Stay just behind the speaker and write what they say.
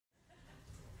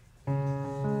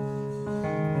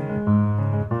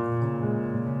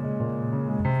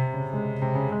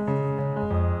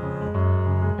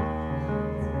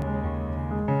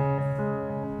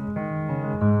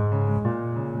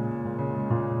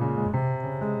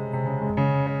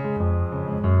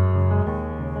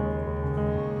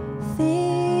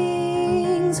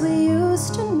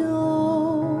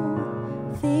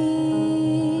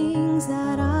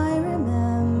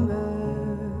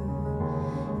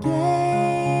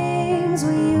games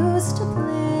we used to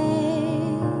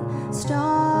play,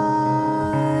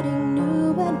 starting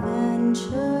new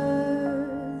adventures,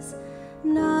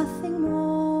 nothing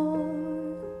more,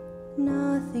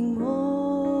 nothing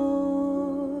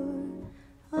more,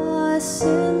 a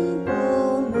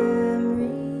simple memory,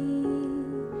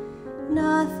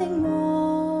 nothing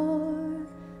more,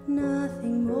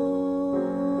 nothing more.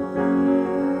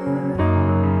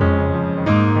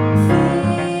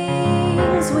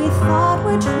 Things we thought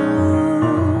were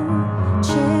true,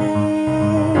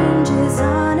 change is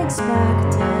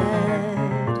unexpected,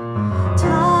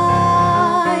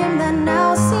 time that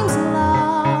now seems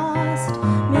lost,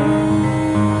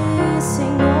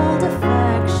 missing old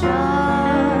affections,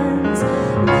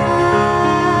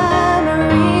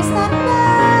 memories that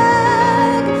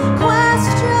beg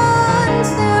questions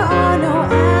there are no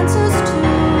answers to,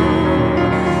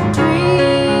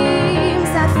 dreams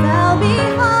that fell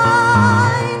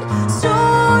behind,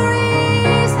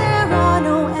 stories there are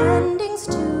no endings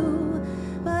to.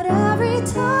 But every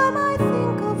time I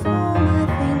think of home, I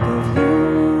think of you.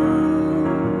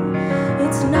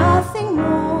 It's nothing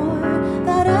more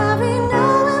that every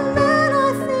now and then I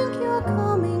think you're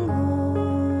coming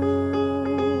home.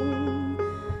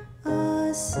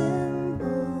 A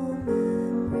simple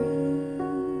memory,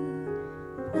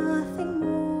 nothing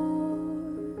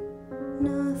more,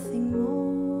 nothing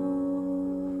more.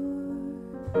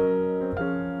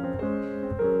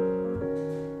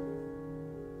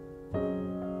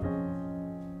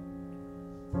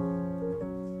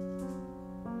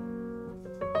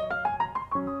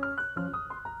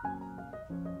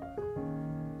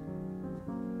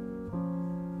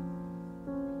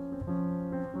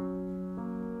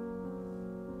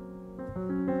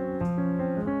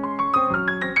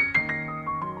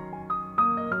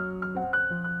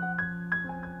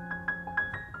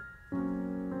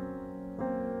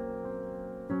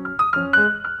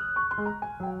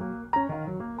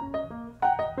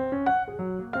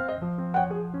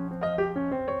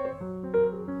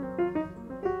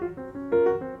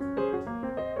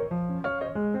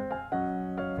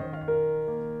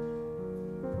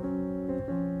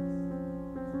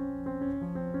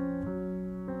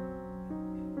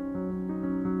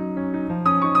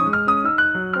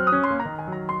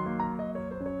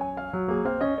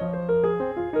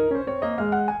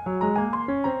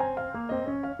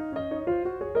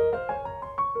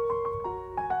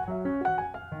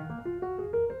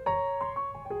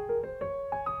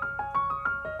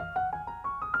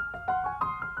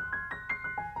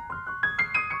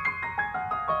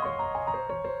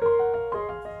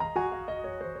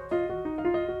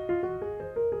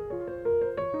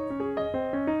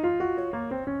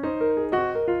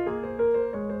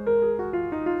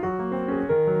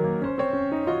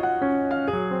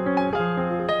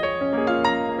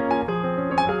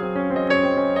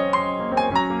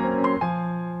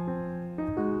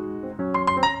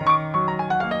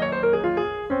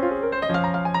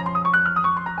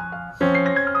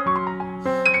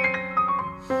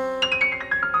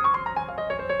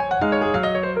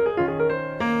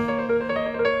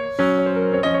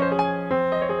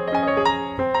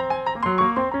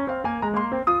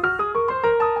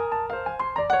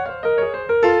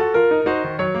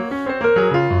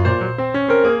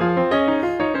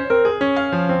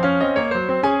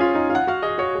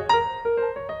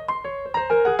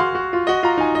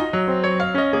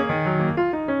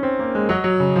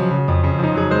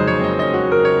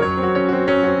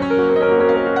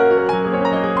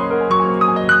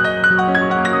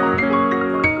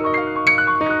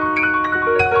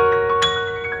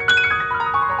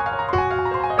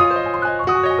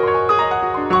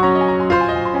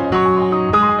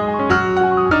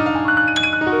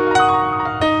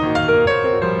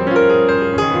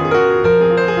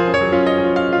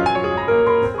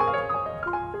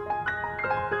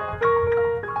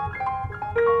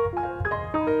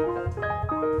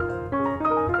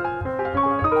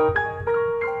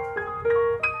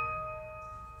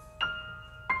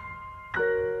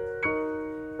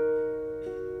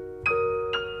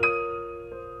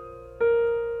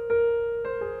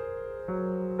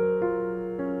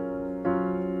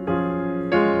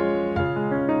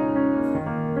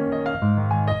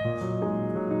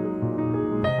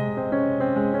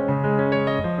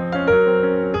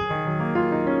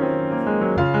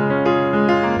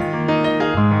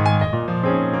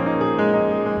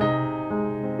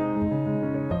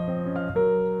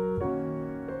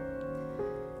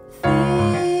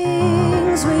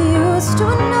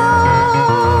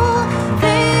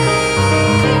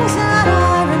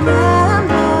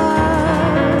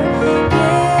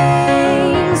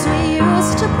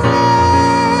 to play.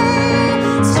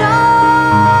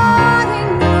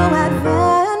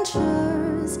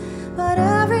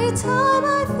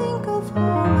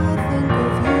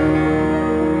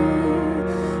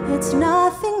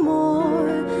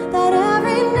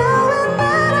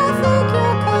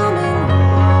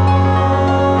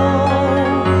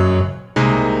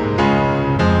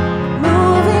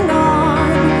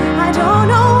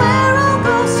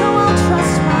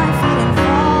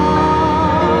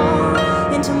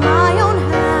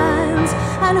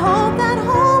 hope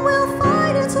that